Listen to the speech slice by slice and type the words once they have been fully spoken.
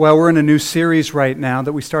Well, we're in a new series right now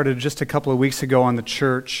that we started just a couple of weeks ago on the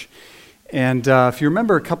church. And if you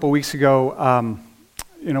remember a couple of weeks ago,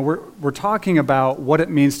 we're talking about what it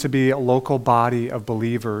means to be a local body of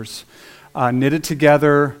believers, knitted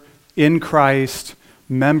together in Christ,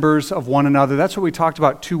 members of one another. That's what we talked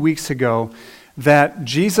about 2 weeks ago, that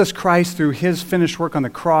Jesus Christ, through his finished work on the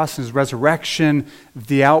cross, his resurrection,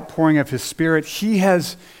 the outpouring of his Spirit, he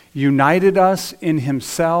has united us in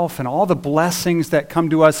himself, and all the blessings that come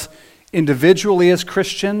to us individually as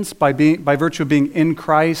Christians by virtue of being in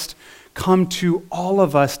Christ come to all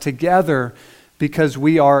of us together because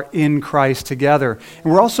we are in Christ together.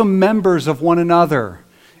 And we're also members of one another,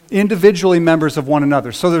 individually members of one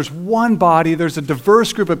another. So there's one body, there's a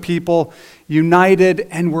diverse group of people united,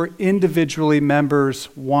 and we're individually members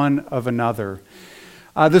one of another.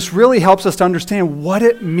 This really helps us to understand what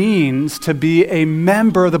it means to be a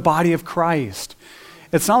member of the body of Christ.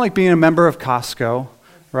 It's not like being a member of Costco,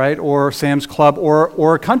 right, or Sam's Club,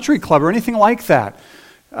 or a country club, or anything like that.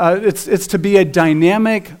 It's to be a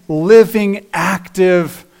dynamic, living,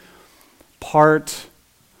 active part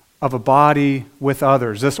of a body with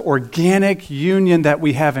others. This organic union that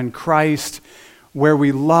we have in Christ, where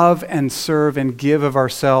we love and serve and give of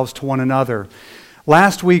ourselves to one another.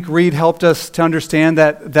 Last week, Reed helped us to understand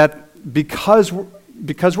that because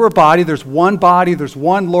we're a body, there's one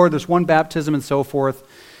Lord, there's one baptism, and so forth.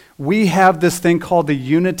 We have this thing called the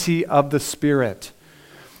unity of the Spirit.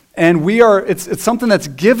 And it's something that's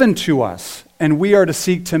given to us, and we are to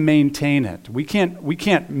seek to maintain it. We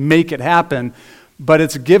can't make it happen, but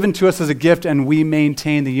it's given to us as a gift, and we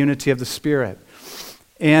maintain the unity of the Spirit.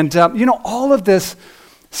 And, all of this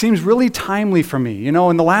seems really timely for me. In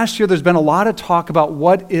the last year, there's been a lot of talk about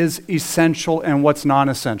what is essential and what's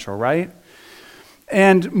non-essential, right?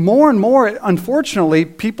 And more, unfortunately,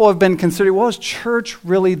 people have been considering, well, is church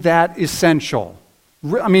really that essential?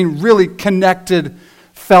 Really connected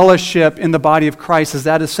fellowship in the body of Christ, is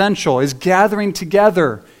that essential? Is gathering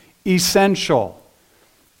together essential?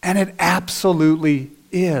 And it absolutely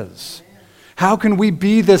is. How can we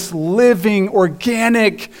be this living,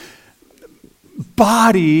 organic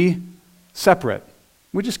body separate?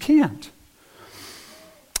 We just can't.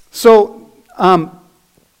 So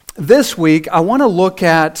this week, I want to look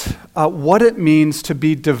at what it means to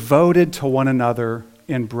be devoted to one another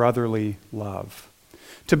in brotherly love.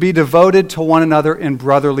 To be devoted to one another in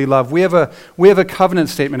brotherly love. We have a covenant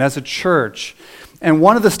statement as a church, and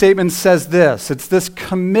one of the statements says this. It's this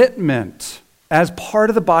commitment as part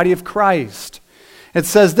of the body of Christ. It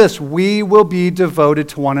says this: we will be devoted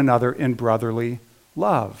to one another in brotherly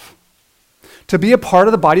love. To be a part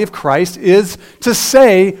of the body of Christ is to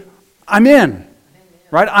say, I'm in,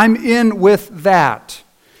 right? I'm in with that.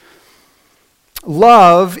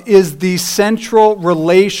 Love is the central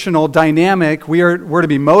relational dynamic we're to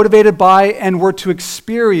be motivated by and we're to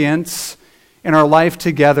experience in our life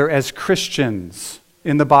together as Christians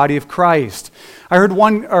in the body of Christ. I read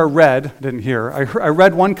one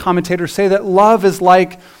commentator say that love is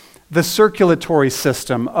like the circulatory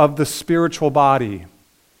system of the spiritual body.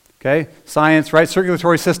 Okay? Science, right?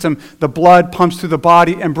 Circulatory system, the blood pumps through the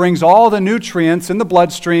body and brings all the nutrients in the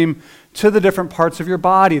bloodstream to the different parts of your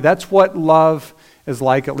body. That's what love is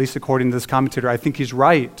like, at least according to this commentator. I think he's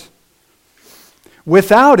right.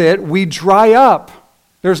 Without it, we dry up.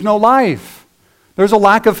 There's no life. There's a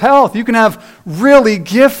lack of health. You can have really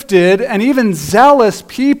gifted and even zealous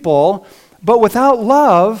people, but without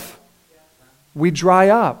love, we dry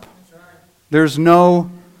up. There's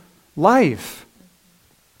no life.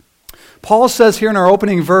 Paul says here in our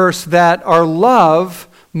opening verse that our love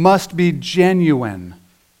must be genuine.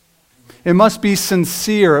 It must be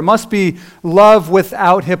sincere. It must be love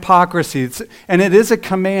without hypocrisy. And it is a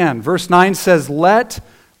command. Verse 9 says, let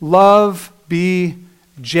love be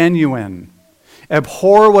genuine.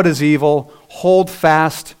 Abhor what is evil, hold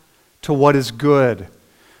fast to what is good.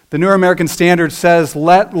 The New American Standard says,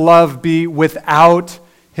 let love be without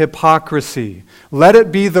hypocrisy. Let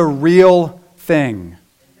it be the real thing.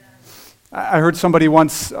 I heard somebody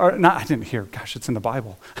once, I didn't hear, gosh, it's in the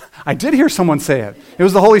Bible. I did hear someone say it. It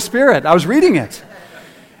was the Holy Spirit. I was reading it.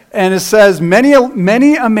 And it says, many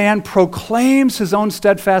a man proclaims his own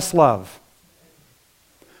steadfast love,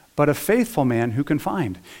 but a faithful man who can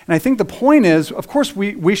find. And I think the point is, of course,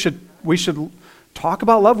 we should talk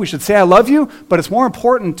about love. We should say, I love you, but it's more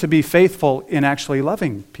important to be faithful in actually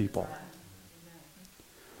loving people.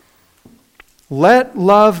 Let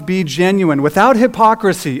love be genuine, without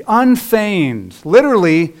hypocrisy, unfeigned.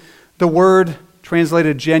 Literally, the word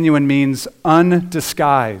translated genuine means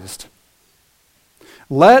undisguised.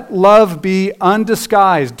 Let love be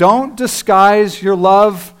undisguised. Don't disguise your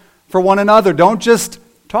love for one another. Don't just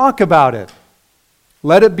Talk about it.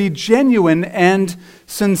 Let it be genuine and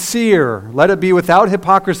sincere. Let it be without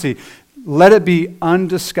hypocrisy. Let it be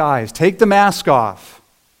undisguised. Take the mask off.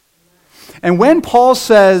 And when Paul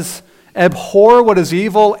says, abhor what is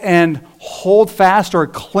evil and hold fast or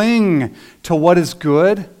cling to what is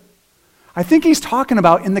good, I think he's talking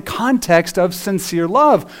about in the context of sincere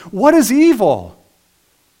love. What is evil?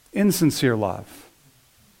 Insincere love.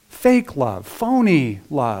 Fake love. Phony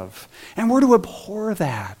love. And we're to abhor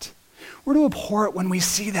that. We're to abhor it when we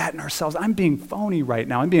see that in ourselves. I'm being phony right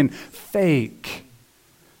now. I'm being fake.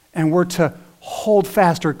 And we're to hold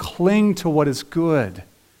fast or cling to what is good,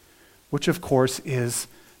 which of course is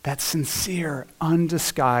that sincere,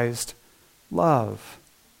 undisguised love.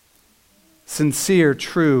 Sincere,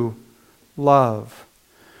 true love.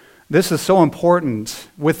 This is so important.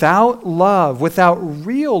 Without love, without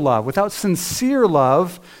real love, without sincere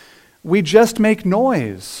love, we just make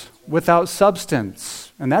noise without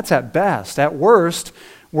substance. And that's at best. At worst,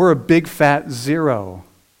 we're a big fat zero.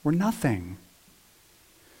 We're nothing.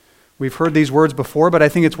 We've heard these words before, but I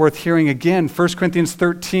think it's worth hearing again. 1 Corinthians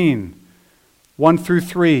 13, 1 through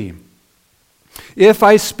 3. If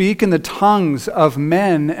I speak in the tongues of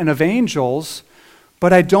men and of angels,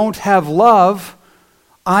 but I don't have love,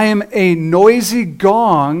 I am a noisy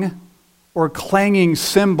gong or clanging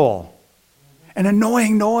cymbal. An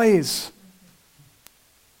annoying noise.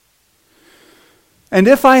 And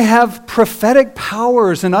if I have prophetic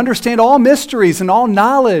powers and understand all mysteries and all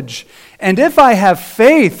knowledge, and if I have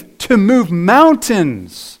faith to move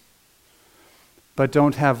mountains, but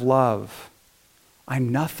don't have love,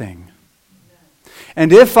 I'm nothing.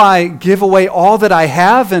 And if I give away all that I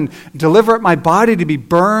have and deliver up my body to be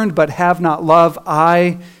burned, but have not love,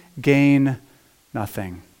 I gain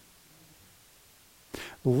nothing.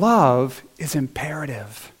 Love is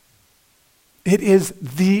imperative. It is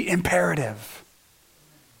the imperative.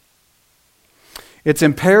 It's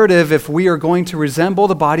imperative if we are going to resemble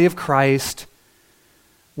the body of Christ,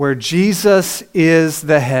 where Jesus is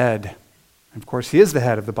the head. Of course, he is the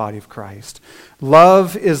head of the body of Christ.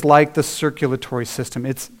 Love is like the circulatory system.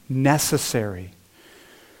 It's necessary.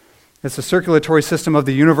 It's the circulatory system of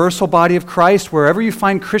the universal body of Christ. Wherever you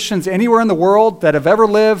find Christians anywhere in the world that have ever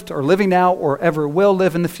lived or living now or ever will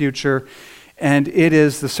live in the future, and it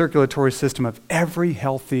is the circulatory system of every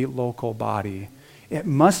healthy local body. It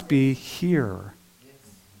must be here.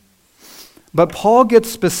 But Paul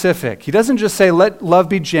gets specific. He doesn't just say, let love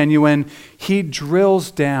be genuine. He drills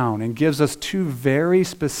down and gives us two very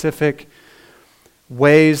specific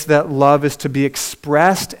ways that love is to be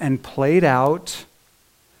expressed and played out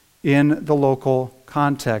in the local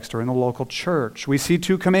context or in the local church. We see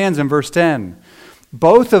two commands in verse 10.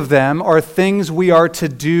 Both of them are things we are to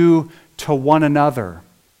do to one another.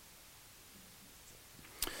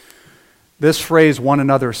 This phrase, one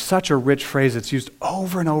another, is such a rich phrase. It's used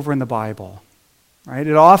over and over in the Bible. Right?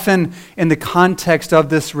 It often, in the context of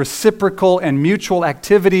this reciprocal and mutual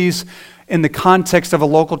activities, in the context of a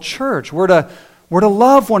local church, we're to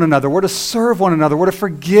love one another. We're to serve one another. We're to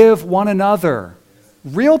forgive one another.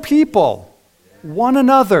 Real people, one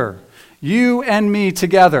another, you and me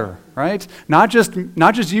together. Right? Not just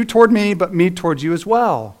you toward me, but me towards you as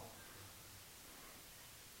well.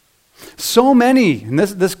 So many, and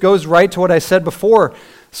this goes right to what I said before,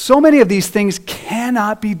 so many of these things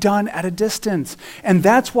cannot be done at a distance. And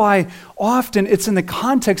that's why often it's in the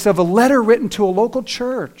context of a letter written to a local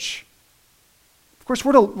church. Of course,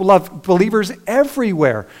 we're to love believers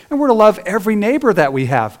everywhere, and we're to love every neighbor that we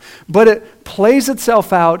have. But it plays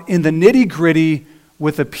itself out in the nitty-gritty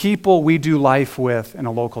with the people we do life with in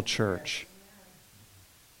a local church.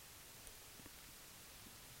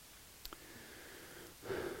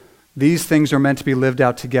 These things are meant to be lived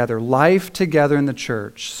out together, life together in the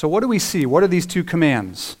church. So what do we see? What are these two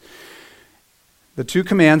commands? The two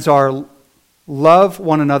commands are love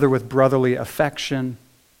one another with brotherly affection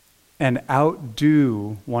and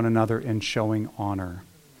outdo one another in showing honor.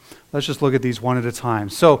 Let's just look at these one at a time.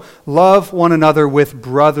 So love one another with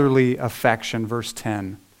brotherly affection, verse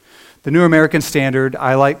 10. The New American Standard,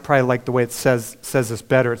 probably like the way it says this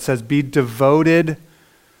better. It says, be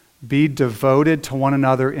devoted to one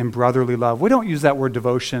another in brotherly love. We don't use that word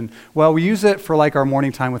devotion. Well, we use it for like our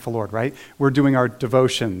morning time with the Lord, right? We're doing our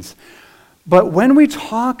devotions. But when we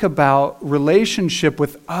talk about relationship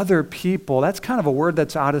with other people, that's kind of a word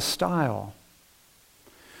that's out of style.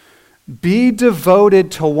 Be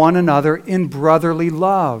devoted to one another in brotherly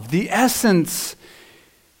love. The essence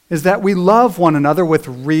is that we love one another with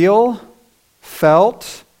real,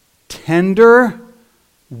 felt, tender,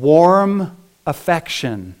 warm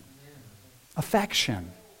affection.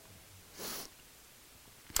 Affection.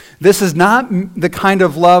 This is not the kind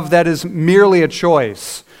of love that is merely a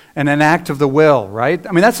choice and an act of the will, right?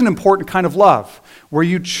 I mean, that's an important kind of love, where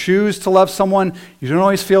you choose to love someone. You don't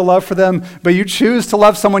always feel love for them, but you choose to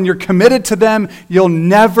love someone. You're committed to them. You'll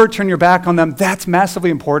never turn your back on them. That's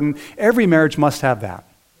massively important. Every marriage must have that.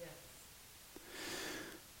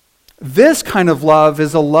 This kind of love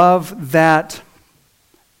is a love that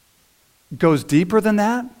goes deeper than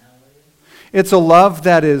that. It's a love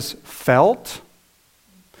that is felt.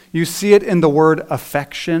 You see it in the word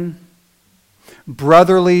affection,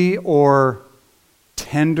 brotherly or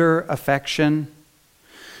tender affection.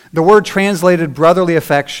 The word translated brotherly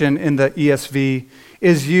affection in the ESV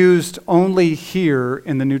is used only here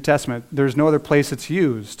in the New Testament. There's no other place it's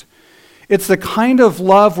used. It's the kind of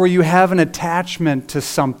love where you have an attachment to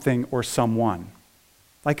something or someone.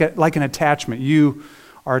 Like an attachment. You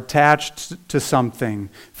are attached to something.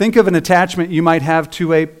 Think of an attachment you might have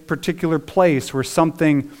to a particular place where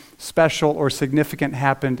something special or significant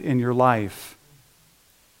happened in your life.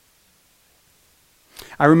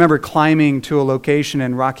 I remember climbing to a location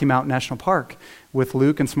in Rocky Mountain National Park with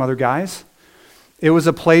Luke and some other guys. It was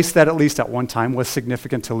a place that at least at one time was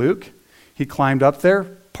significant to Luke. He climbed up there,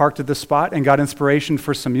 parked at the spot, and got inspiration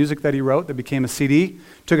for some music that he wrote that became a CD.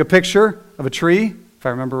 Took a picture of a tree, if I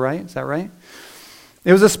remember right. Is that right?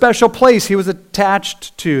 It was a special place he was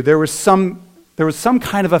attached to. There was some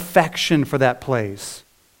kind of affection for that place.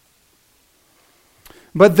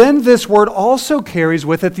 But then this word also carries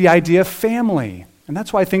with it the idea of family. And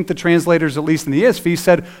that's why I think the translators, at least in the ESV,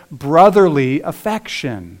 said brotherly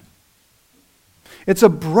affection. It's a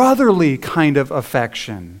brotherly kind of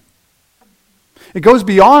affection. It goes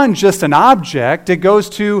beyond just an object. It goes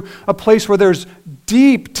to a place where there's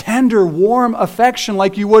deep, tender, warm affection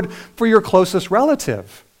like you would for your closest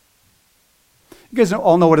relative. You guys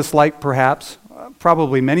all know what it's like, perhaps.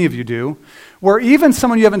 Probably many of you do. Where even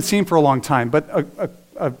someone you haven't seen for a long time, but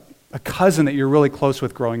a cousin that you're really close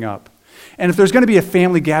with growing up. And if there's going to be a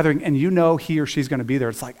family gathering and you know he or she's going to be there,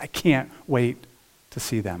 it's like, I can't wait to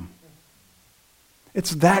see them.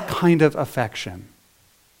 It's that kind of affection.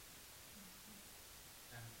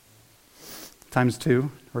 Times 2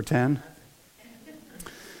 or 10.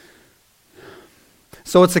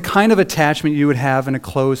 So it's a kind of attachment you would have in a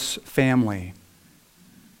close family.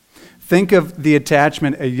 Think of the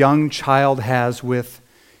attachment a young child has with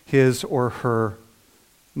his or her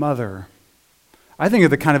mother. I think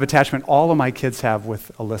of the kind of attachment all of my kids have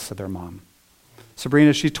with Alyssa, their mom.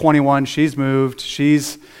 Sabrina, she's 21, she's moved,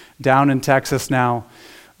 she's down in Texas now.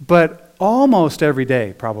 But almost every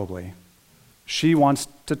day, probably, she wants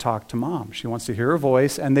to talk to mom. She wants to hear her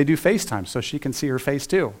voice, and they do FaceTime so she can see her face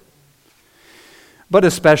too. But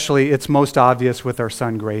especially, it's most obvious with our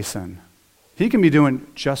son Grayson. He can be doing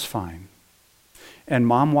just fine. And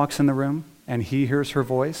mom walks in the room, and he hears her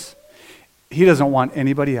voice. He doesn't want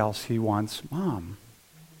anybody else. He wants mom.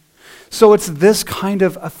 So it's this kind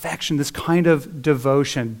of affection, this kind of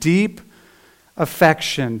devotion, deep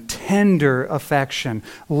affection, tender affection.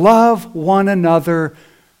 Love one another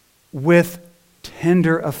with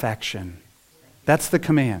tender affection. That's the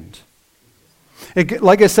command.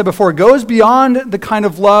 Like I said before, it goes beyond the kind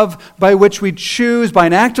of love by which we choose, by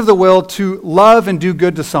an act of the will, to love and do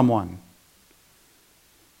good to someone.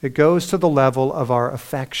 It goes to the level of our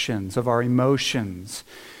affections, of our emotions.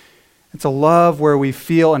 It's a love where we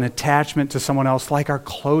feel an attachment to someone else, like our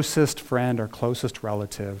closest friend, our closest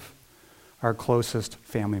relative, our closest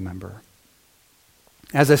family member.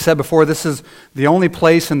 As I said before, this is the only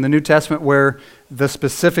place in the New Testament where the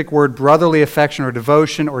specific word brotherly affection or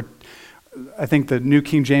devotion, or I think the New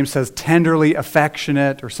King James says tenderly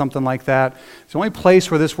affectionate or something like that. It's the only place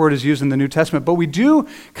where this word is used in the New Testament, but we do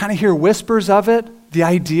kind of hear whispers of it, the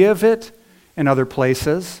idea of it, in other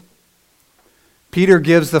places. Peter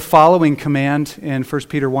gives the following command in 1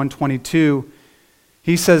 Peter 1:22.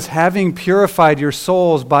 He says, having purified your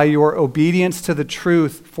souls by your obedience to the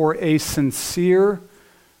truth for a sincere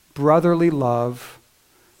brotherly love,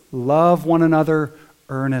 love one another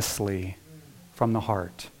earnestly from the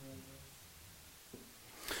heart.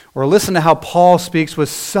 Or listen to how Paul speaks with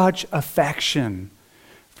such affection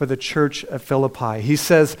for the church at Philippi. He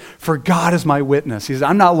says, for God is my witness. He says,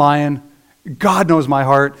 I'm not lying. God knows my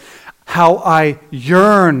heart. How I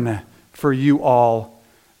yearn for you all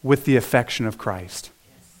with the affection of Christ.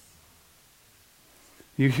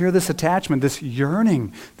 You hear this attachment, this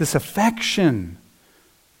yearning, this affection,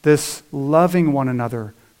 this loving one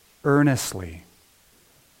another earnestly.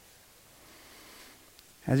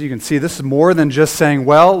 As you can see, this is more than just saying,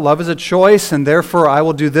 well, love is a choice, and therefore I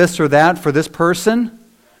will do this or that for this person.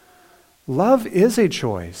 Love is a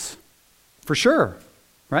choice, for sure.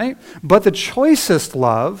 right? But the choicest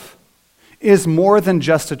love is more than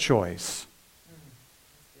just a choice.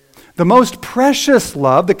 The most precious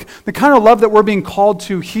love, the kind of love that we're being called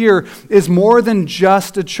to here, is more than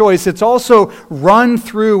just a choice. It's also run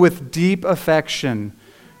through with deep affection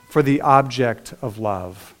for the object of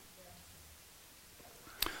love.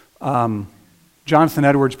 Jonathan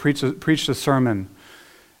Edwards preached a sermon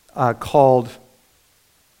called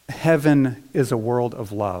Heaven is a World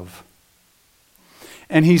of Love.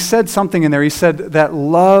 And he said something in there. He said that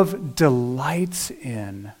love delights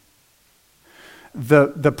in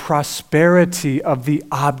the prosperity of the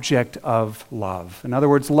object of love. In other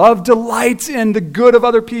words, love delights in the good of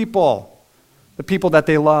other people, the people that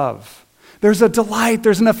they love. There's a delight,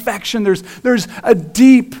 there's an affection, there's a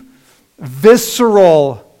deep,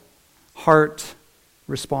 visceral heart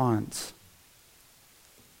response.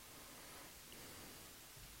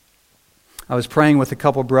 I was praying with a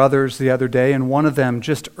couple brothers the other day, and one of them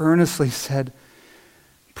just earnestly said,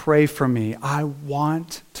 "Pray for me. I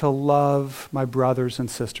want to love my brothers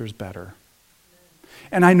and sisters better."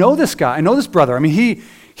 And I know this guy. I know this brother. I mean,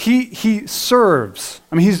 he serves.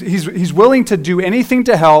 I mean, he's willing to do anything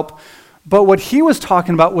to help. But what he was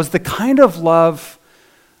talking about was the kind of love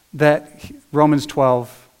that Romans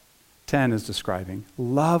 12:10 is describing.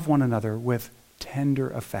 Love one another with tender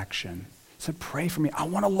affection. He said, "Pray for me. I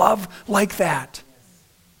want to love like that."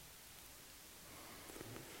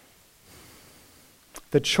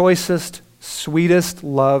 The choicest, sweetest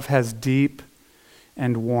love has deep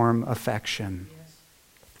and warm affection.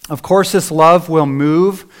 Of course, this love will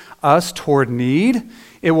move us toward need.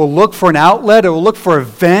 It will look for an outlet. It will look for a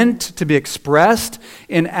vent to be expressed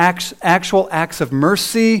in actual acts of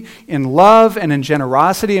mercy, in love, and in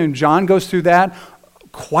generosity. And John goes through that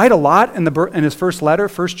quite a lot in his first letter,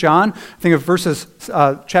 1 John. I think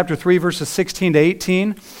of chapter 3, verses 16 to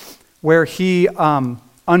 18, where he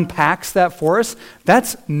unpacks that for us.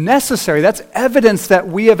 That's necessary. That's evidence that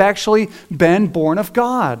we have actually been born of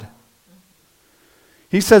God.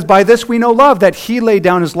 He says, "By this we know love, that he laid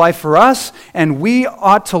down his life for us, and we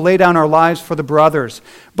ought to lay down our lives for the brothers.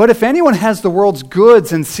 But if anyone has the world's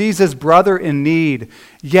goods and sees his brother in need,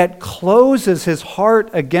 yet closes his heart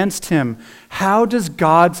against him, how does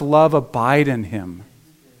God's love abide in him?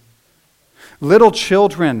 Little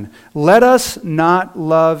children, let us not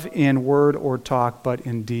love in word or talk, but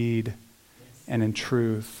in deed and in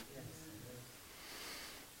truth."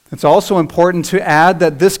 It's also important to add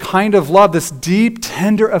that this kind of love, this deep,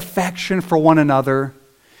 tender affection for one another,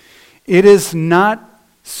 it is not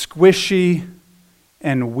squishy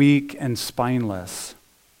and weak and spineless.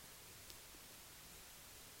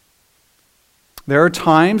 There are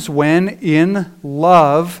times when, in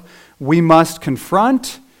love, we must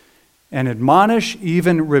confront and admonish,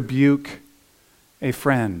 even rebuke a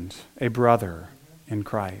friend, a brother in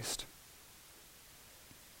Christ.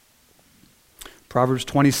 Proverbs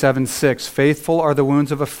 27:6, "Faithful are the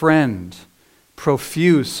wounds of a friend,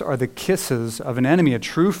 profuse are the kisses of an enemy." A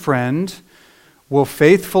true friend will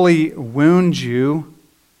faithfully wound you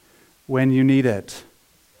when you need it.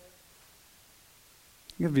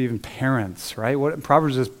 You have even parents, right?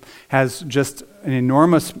 Proverbs has just an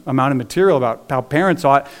enormous amount of material about how parents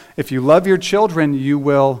ought, if you love your children, you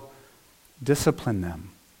will discipline them.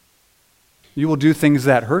 You will do things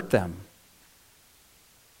that hurt them.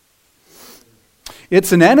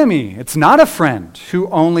 It's an enemy. It's not a friend who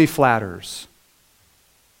only flatters,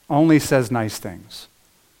 only says nice things,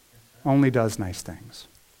 only does nice things.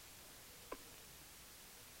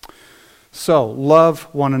 So, love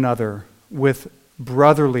one another with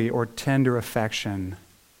brotherly or tender affection.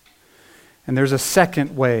 And there's a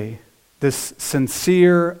second way this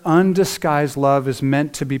sincere, undisguised love is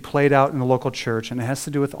meant to be played out in the local church, and it has to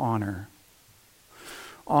do with honor.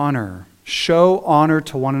 Honor. Show honor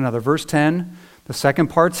to one another. Verse 10, the second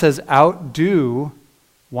part says, outdo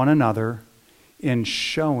one another in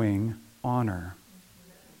showing honor.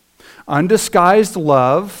 Undisguised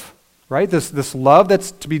love, right? This love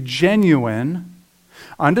that's to be genuine.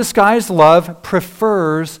 Undisguised love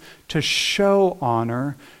prefers to show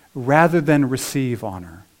honor rather than receive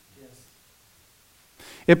honor.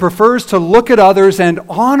 It prefers to look at others and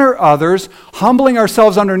honor others, humbling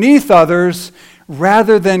ourselves underneath others,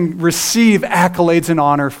 rather than receive accolades and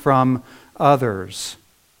honor from others.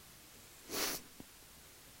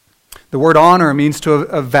 The word honor means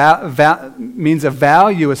means a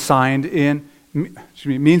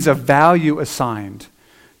value assigned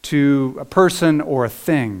to a person or a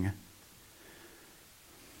thing.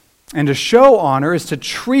 And to show honor is to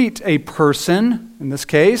treat a person, in this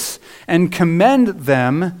case, and commend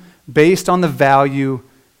them based on the value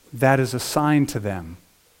that is assigned to them.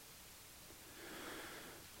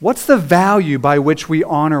 What's the value by which we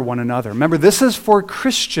honor one another? Remember, this is for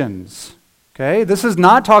Christians. Okay? This is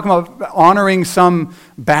not talking about honoring some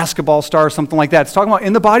basketball star or something like that. It's talking about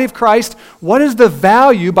in the body of Christ, what is the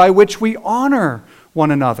value by which we honor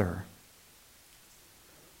one another?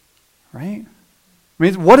 Right? I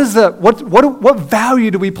mean, what value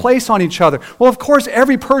do we place on each other? Well, of course,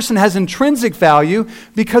 every person has intrinsic value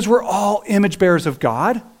because we're all image bearers of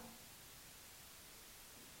God.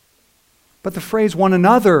 But the phrase one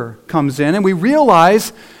another comes in, and we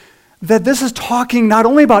realize that this is talking not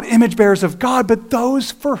only about image bearers of God, but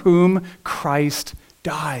those for whom Christ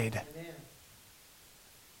died. Amen.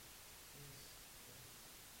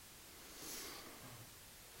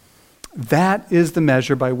 That is the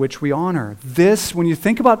measure by which we honor. This, when you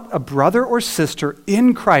think about a brother or sister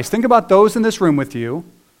in Christ, think about those in this room with you,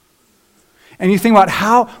 and you think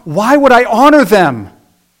about why would I honor them?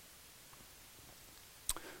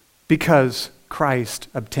 Because Christ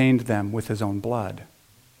obtained them with his own blood.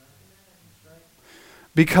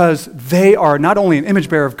 Because they are not only an image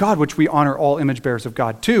bearer of God, which we honor all image bearers of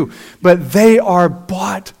God too, but they are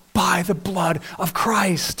bought by the blood of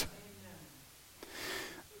Christ.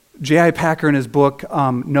 J.I. Packer, in his book,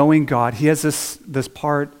 Knowing God, he has this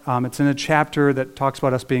part, it's in a chapter that talks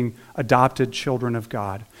about us being adopted children of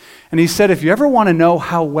God. And he said, if you ever want to know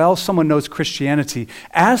how well someone knows Christianity,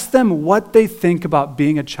 ask them what they think about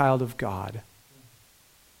being a child of God.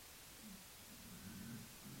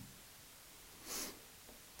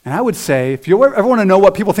 And I would say, if you ever want to know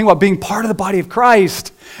what people think about being part of the body of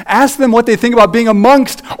Christ, ask them what they think about being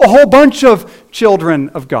amongst a whole bunch of children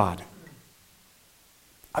of God.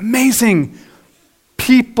 Amazing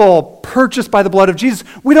people purchased by the blood of Jesus.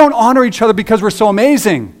 We don't honor each other because we're so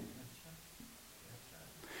amazing.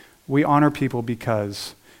 We honor people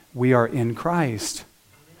because we are in Christ.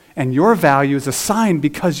 And your value is assigned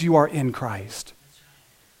because you are in Christ.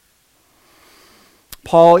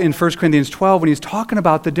 Paul in 1 Corinthians 12, when he's talking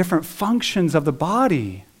about the different functions of the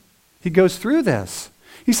body, he goes through this.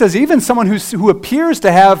 He says even someone who appears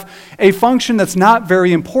to have a function that's not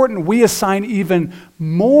very important, we assign even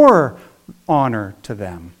more honor to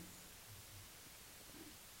them.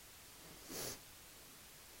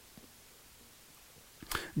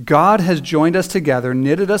 God has joined us together,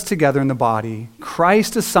 knitted us together in the body.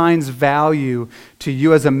 Christ assigns value to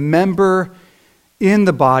you as a member in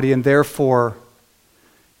the body, and therefore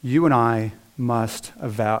you and I must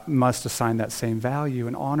assign that same value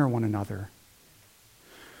and honor one another.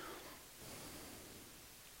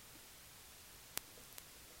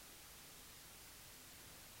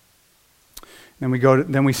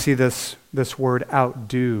 Then we see this word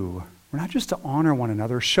outdo. We're not just to honor one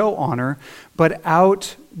another, show honor, but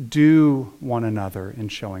outdo one another in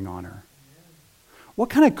showing honor. What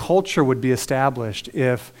kind of culture would be established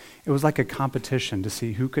if it was like a competition to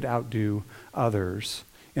see who could outdo others?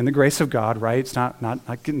 In the grace of God, right? It's not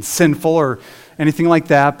getting sinful or anything like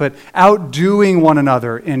that, but outdoing one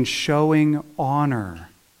another in showing honor.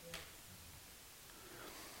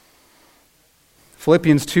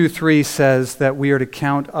 Philippians 2:3 says that we are to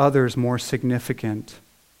count others more significant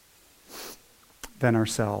than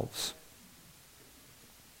ourselves.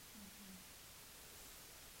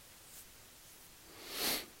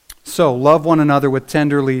 So, love one another with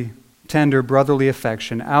tender brotherly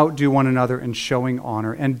affection, outdo one another in showing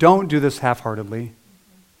honor, and don't do this half-heartedly.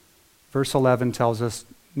 Verse 11 tells us,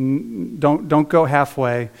 don't go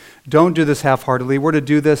halfway. Don't do this half-heartedly. We're to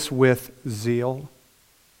do this with zeal,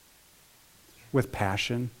 with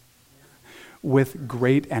passion, with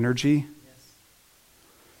great energy.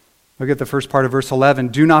 Look at the first part of verse 11.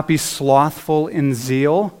 Do not be slothful in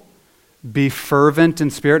zeal. Be fervent in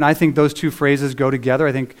spirit. And I think those two phrases go together.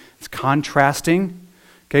 I think it's contrasting.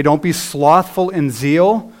 Okay, don't be slothful in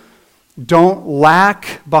zeal. Don't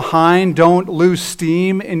lack behind. Don't lose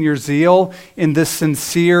steam in your zeal in this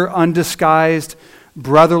sincere, undisguised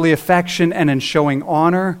brotherly affection and in showing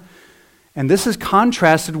honor. And this is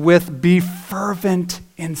contrasted with be fervent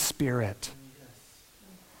in spirit.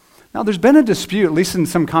 Now, there's been a dispute, at least in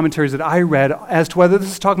some commentaries that I read, as to whether this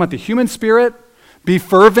is talking about the human spirit, be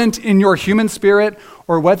fervent in your human spirit,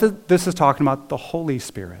 or whether this is talking about the Holy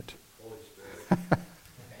Spirit.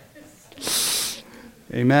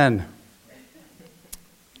 Amen.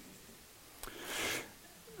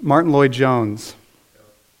 Martin Lloyd-Jones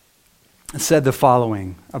said the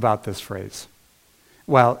following about this phrase.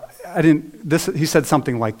 Well, he said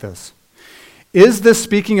something like this. Is this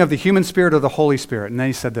speaking of the human spirit or the Holy Spirit? And then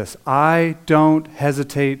he said this, I don't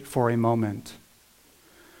hesitate for a moment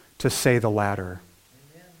to say the latter.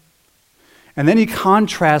 Amen. And then he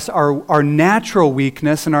contrasts our natural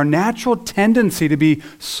weakness and our natural tendency to be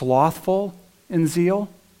slothful in zeal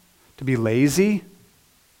to be lazy,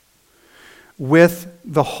 with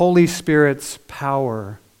the Holy Spirit's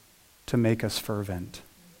power to make us fervent.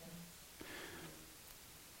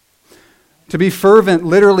 To be fervent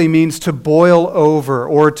literally means to boil over,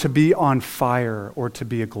 or to be on fire, or to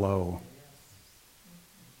be aglow.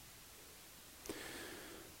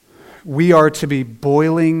 We are to be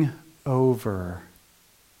boiling over,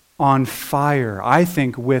 on fire, I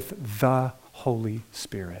think, with the Holy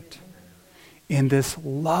Spirit, in this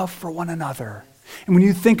love for one another. And when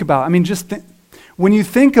you think about, when you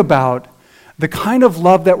think about the kind of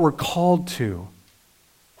love that we're called to,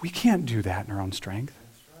 we can't do that in our own strength.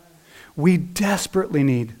 We desperately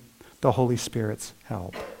need the Holy Spirit's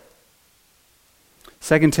help.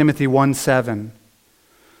 2 Timothy 1:7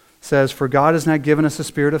 says, For God has not given us a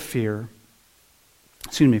spirit of fear.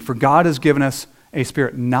 For God has given us a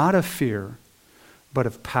spirit not of fear, but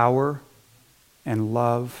of power and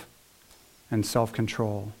love and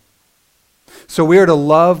self-control. So we are to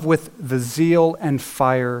love with the zeal and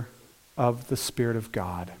fire of the Spirit of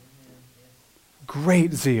God.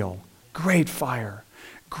 Great zeal, great fire,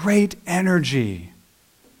 great energy.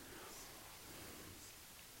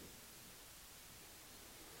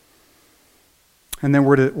 And then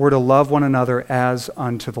we're to love one another as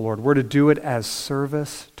unto the Lord. We're to do it as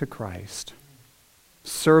service to Christ.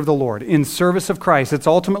 Serve the Lord in service of Christ. It's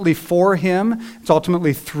ultimately for Him. It's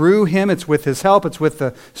ultimately through Him. It's with His help. It's with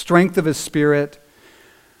the strength of His Spirit.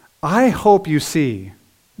 I hope you see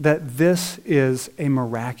that this is a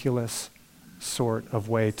miraculous sort of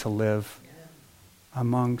way to live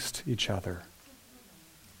amongst each other.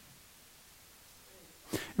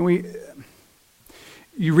 And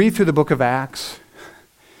you read through the book of Acts.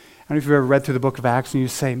 I don't know if you've ever read through the book of Acts and you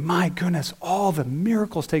say, my goodness, all the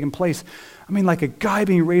miracles taking place. Like a guy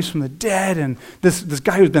being raised from the dead, and this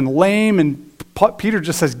guy who's been lame, and Peter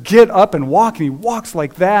just says, get up and walk, and he walks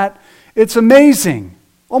like that. It's amazing.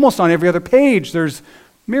 Almost on every other page, there's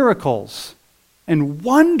miracles and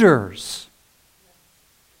wonders.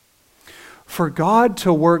 For God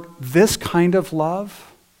to work this kind of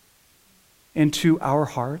love into our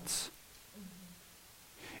hearts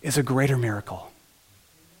is a greater miracle.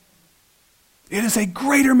 It is a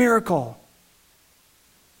greater miracle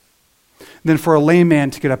than for a lame man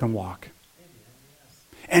to get up and walk.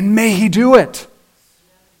 And may he do it.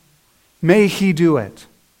 May he do it.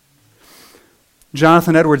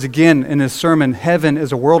 Jonathan Edwards, again, in his sermon, Heaven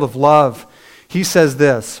is a World of Love, he says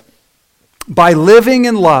this, by living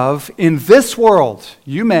in love in this world,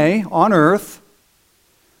 you may, on earth,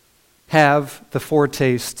 have the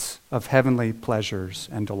foretastes of heavenly pleasures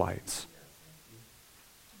and delights.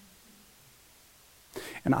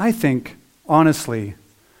 And I think, honestly,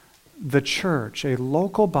 the church, a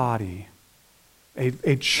local body,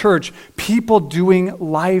 a church, people doing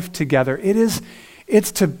life together,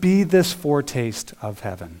 it's to be this foretaste of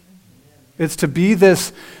heaven. It's to be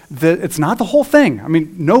this, it's not the whole thing.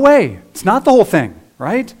 No way. It's not the whole thing,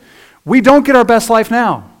 right? We don't get our best life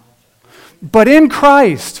now. But in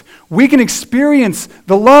Christ, we can experience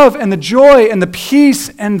the love and the joy and the peace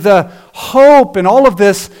and the hope and all of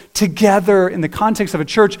this together in the context of a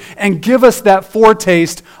church and give us that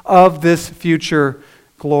foretaste of this future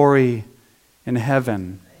glory in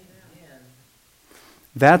heaven.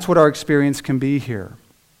 That's what our experience can be here.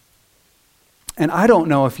 And I don't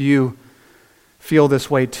know if you feel this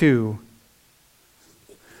way too,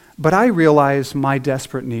 but I realize my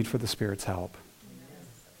desperate need for the Spirit's help.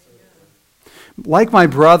 Like my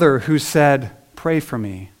brother who said, pray for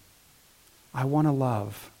me. I want to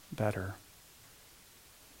love better.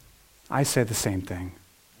 I say the same thing.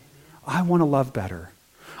 I want to love better.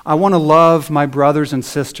 I want to love my brothers and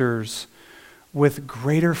sisters with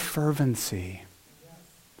greater fervency.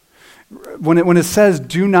 When it says,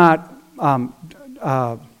 do not, how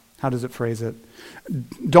does it phrase it?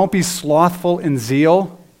 Don't be slothful in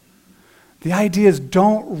zeal. The idea is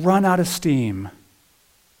don't run out of steam.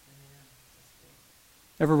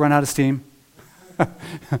 Ever run out of steam?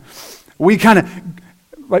 We get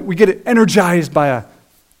energized by a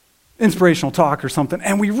inspirational talk or something,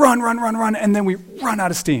 and we run, and then we run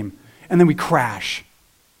out of steam, and then we crash.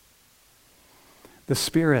 The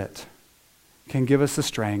Spirit can give us the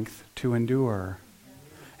strength to endure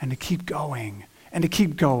and to keep going and to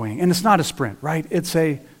keep going. And it's not a sprint, right? It's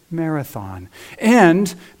a marathon.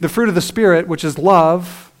 And the fruit of the Spirit, which is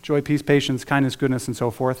love, joy, peace, patience, kindness, goodness, and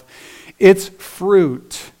so forth, it's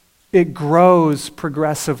fruit. It grows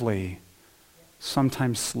progressively,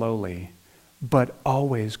 sometimes slowly, but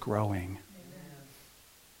always growing.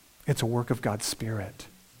 It's a work of God's Spirit.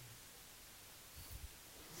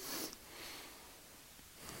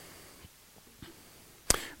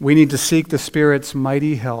 We need to seek the Spirit's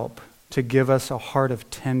mighty help to give us a heart of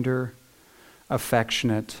tender,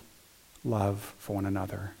 affectionate love for one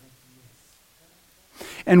another.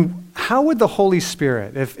 And how would the Holy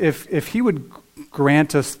Spirit, if he would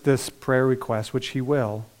grant us this prayer request, which he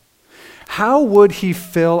will, how would he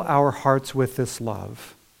fill our hearts with this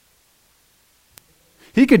love?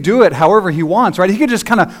 He could do it however he wants, right? He could just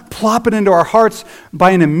kind of plop it into our hearts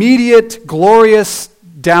by an immediate, glorious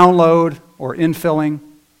download or infilling.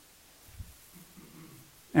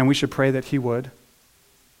 And we should pray that he would.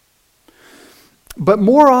 But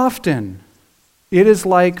more often, it is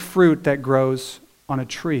like fruit that grows on a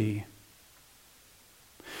tree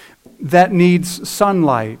that needs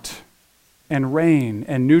sunlight and rain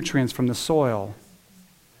and nutrients from the soil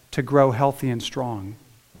to grow healthy and strong.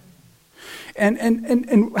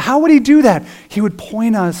 And how would he do that? He would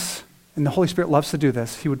point us, and the Holy Spirit loves to do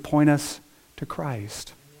this, he would point us to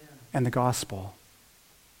Christ and the gospel.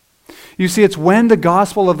 You see, it's when the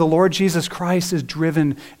gospel of the Lord Jesus Christ is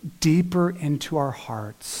driven deeper into our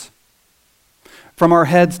hearts, from our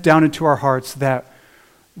heads down into our hearts, that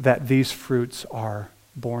these fruits are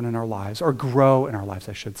born in our lives, or grow in our lives,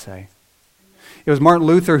 I should say. It was Martin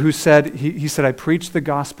Luther who said, he said, I preach the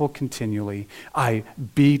gospel continually. I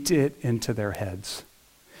beat it into their heads.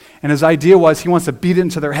 And his idea was he wants to beat it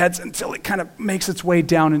into their heads until it kind of makes its way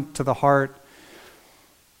down into the heart.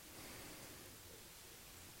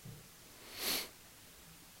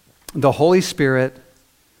 The Holy Spirit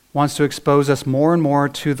wants to expose us more and more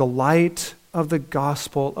to the light of the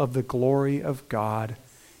gospel of the glory of God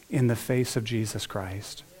in the face of Jesus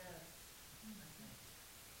Christ.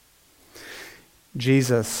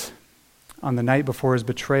 Jesus, on the night before his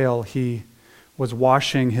betrayal, he was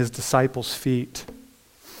washing his disciples' feet.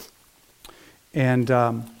 And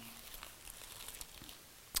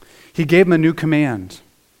he gave them a new command.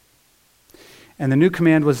 And the new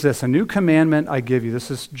command was this: a new commandment I give you.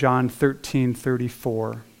 This is John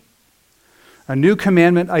 13:34. A new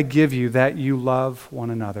commandment I give you, that you love one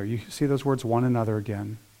another. You see those words, one another,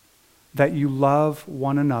 again. That you love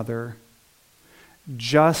one another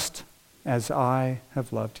just as I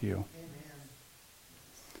have loved you. Amen.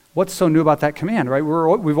 What's so new about that command, right?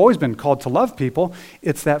 We've always been called to love people.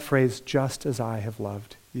 It's that phrase, just as I have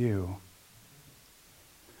loved you.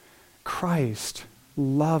 Christ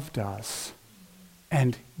loved us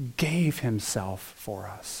and gave himself for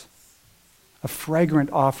us. A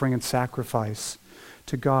fragrant offering and sacrifice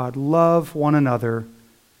to God. Love one another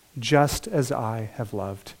just as I have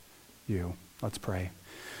loved you. Let's pray.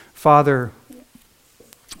 Father,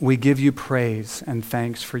 we give you praise and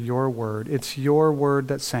thanks for your word. It's your word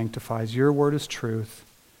that sanctifies. Your word is truth.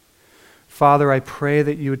 Father, I pray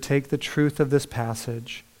that you would take the truth of this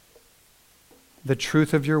passage, the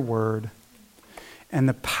truth of your word, and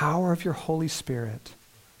the power of your Holy Spirit,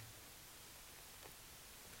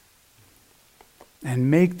 and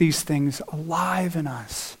make these things alive in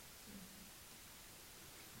us.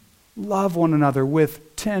 Love one another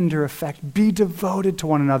with tender affection. Be devoted to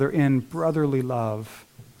one another in brotherly love,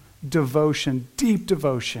 devotion, deep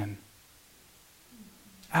devotion.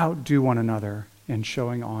 Outdo one another in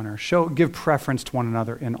showing honor. Give preference to one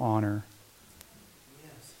another in honor.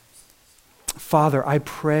 Father, I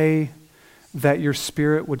pray that your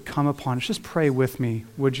Spirit would come upon us. Just pray with me,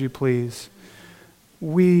 would you please?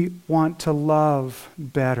 We want to love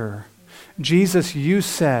better. Jesus, you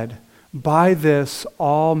said, by this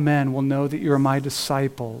all men will know that you are my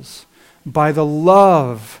disciples, by the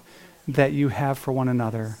love that you have for one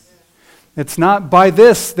another. It's not by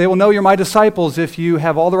this they will know you're my disciples if you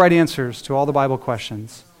have all the right answers to all the Bible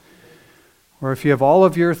questions, or if you have all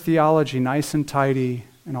of your theology nice and tidy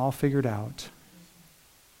and all figured out.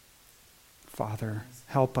 Father,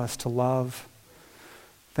 help us to love.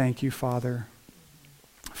 Thank you, Father,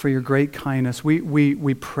 for your great kindness.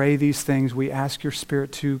 We pray these things. We ask your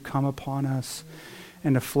Spirit to come upon us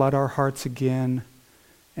and to flood our hearts again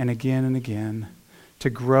and again and again, to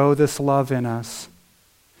grow this love in us.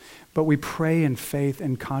 But we pray in faith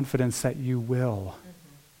and confidence that you will,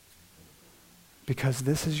 because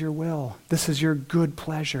this is your will. This is your good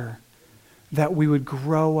pleasure, that we would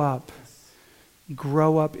grow up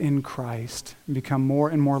in Christ and become more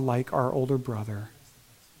and more like our older brother.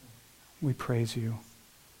 We praise you.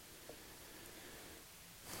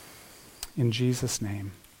 In Jesus'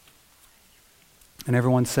 name. And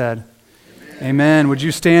everyone said, Amen. Amen. Would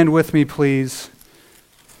you stand with me, please?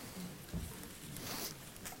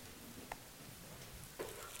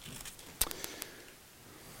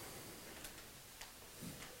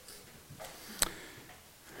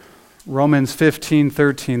 Romans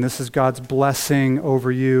 15:13. This is God's blessing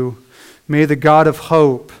over you. May the God of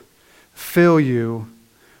hope fill you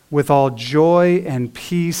with all joy and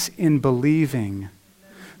peace in believing,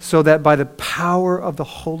 so that by the power of the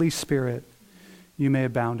Holy Spirit you may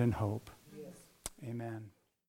abound in hope. Amen.